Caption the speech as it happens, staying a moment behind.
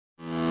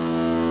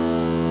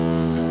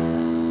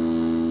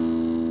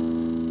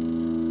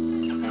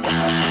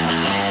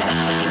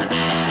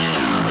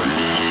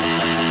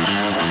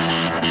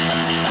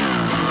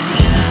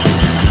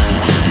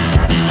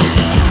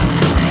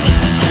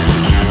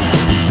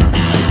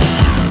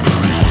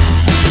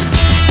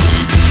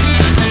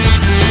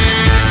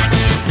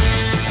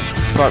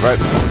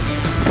tightrope.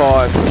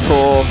 5,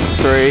 4,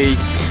 3,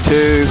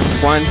 2,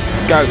 1,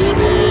 go.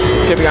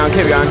 Keep it going,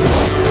 keep it going.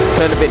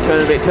 Turn a bit,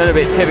 turn a bit, turn a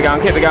bit. Keep it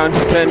going, keep it going.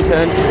 Turn,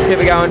 turn. Keep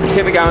it going,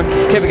 keep it going,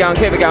 keep it going,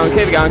 keep it going,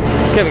 keep it going,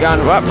 keep it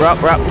going. Up,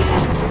 up, up.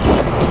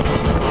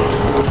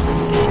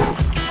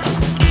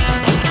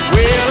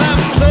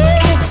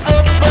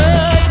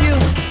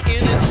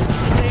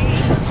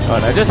 Oh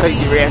no, just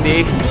easy around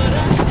here.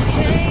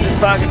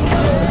 Fuck it.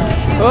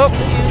 Oh.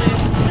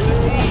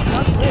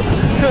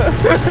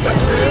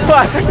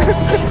 Fuck.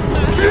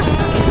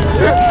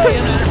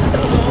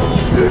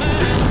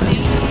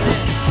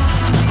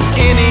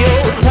 Any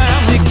old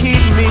time to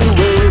keep me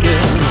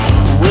waiting,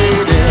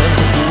 waiting,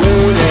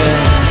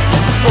 waiting.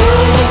 Oh,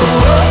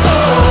 oh,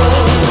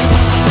 oh.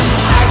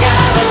 I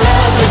got a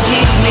love that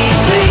keeps me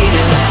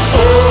waiting.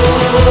 Oh,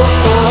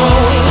 oh,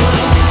 oh.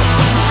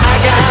 I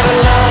got a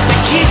love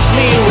that keeps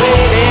me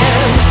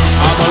waiting.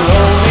 I'm a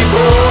lonely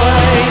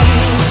boy.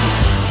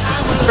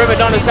 Prima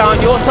Donna's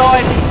going your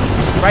side,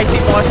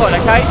 racing my side,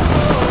 okay?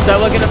 So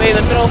we're going to be in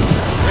the middle in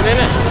a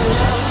minute.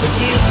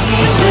 Keeps me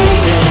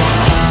waiting.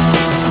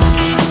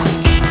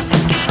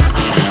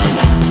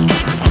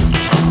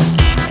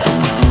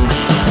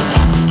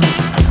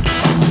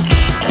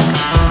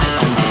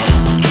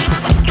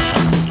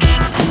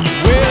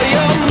 Well,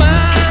 your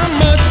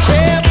mama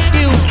kept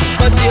you,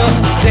 but your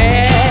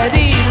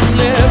daddy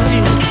left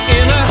you,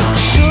 and I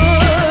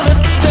should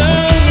have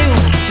done you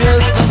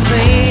just the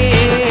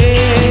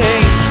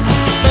same.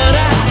 But I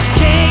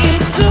came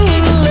to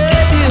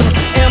love you.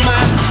 Am I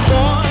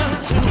born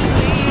to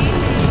be?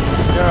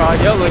 You're alright,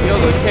 you're good, you're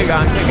good. Keep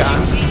going, keep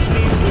going.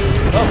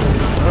 Oh.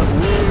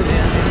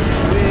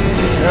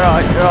 You're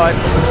alright, you're alright.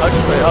 Up to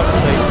speed, up to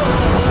speed.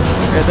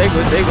 Yeah, they're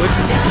good, they're good.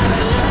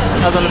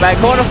 I was on the back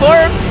corner for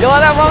him. You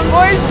like that one,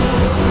 boys?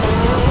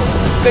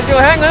 Good,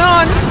 you're hanging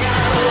on.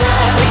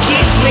 It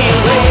keeps me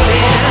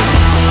waiting.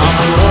 I'm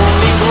a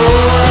lonely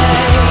boy.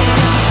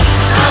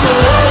 I'm a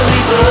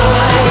lonely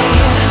boy.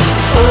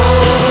 Oh,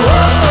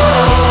 oh,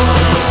 oh.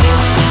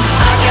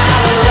 I got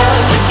a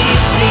love that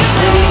keeps me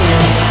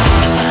waiting.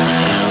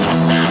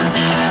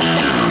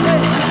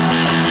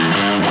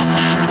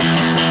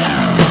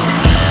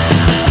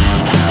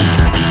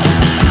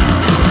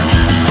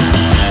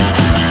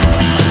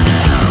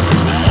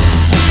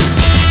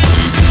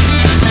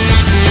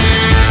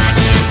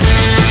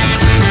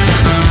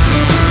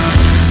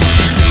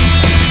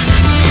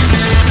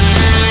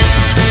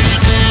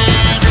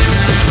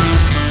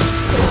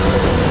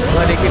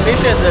 Bloody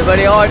conditions are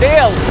very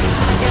ideal.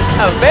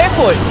 I'm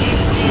barefoot.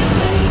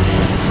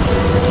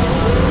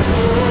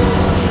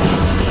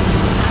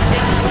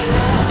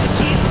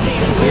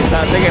 We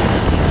start singing,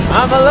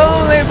 I'm a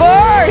lonely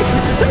boy.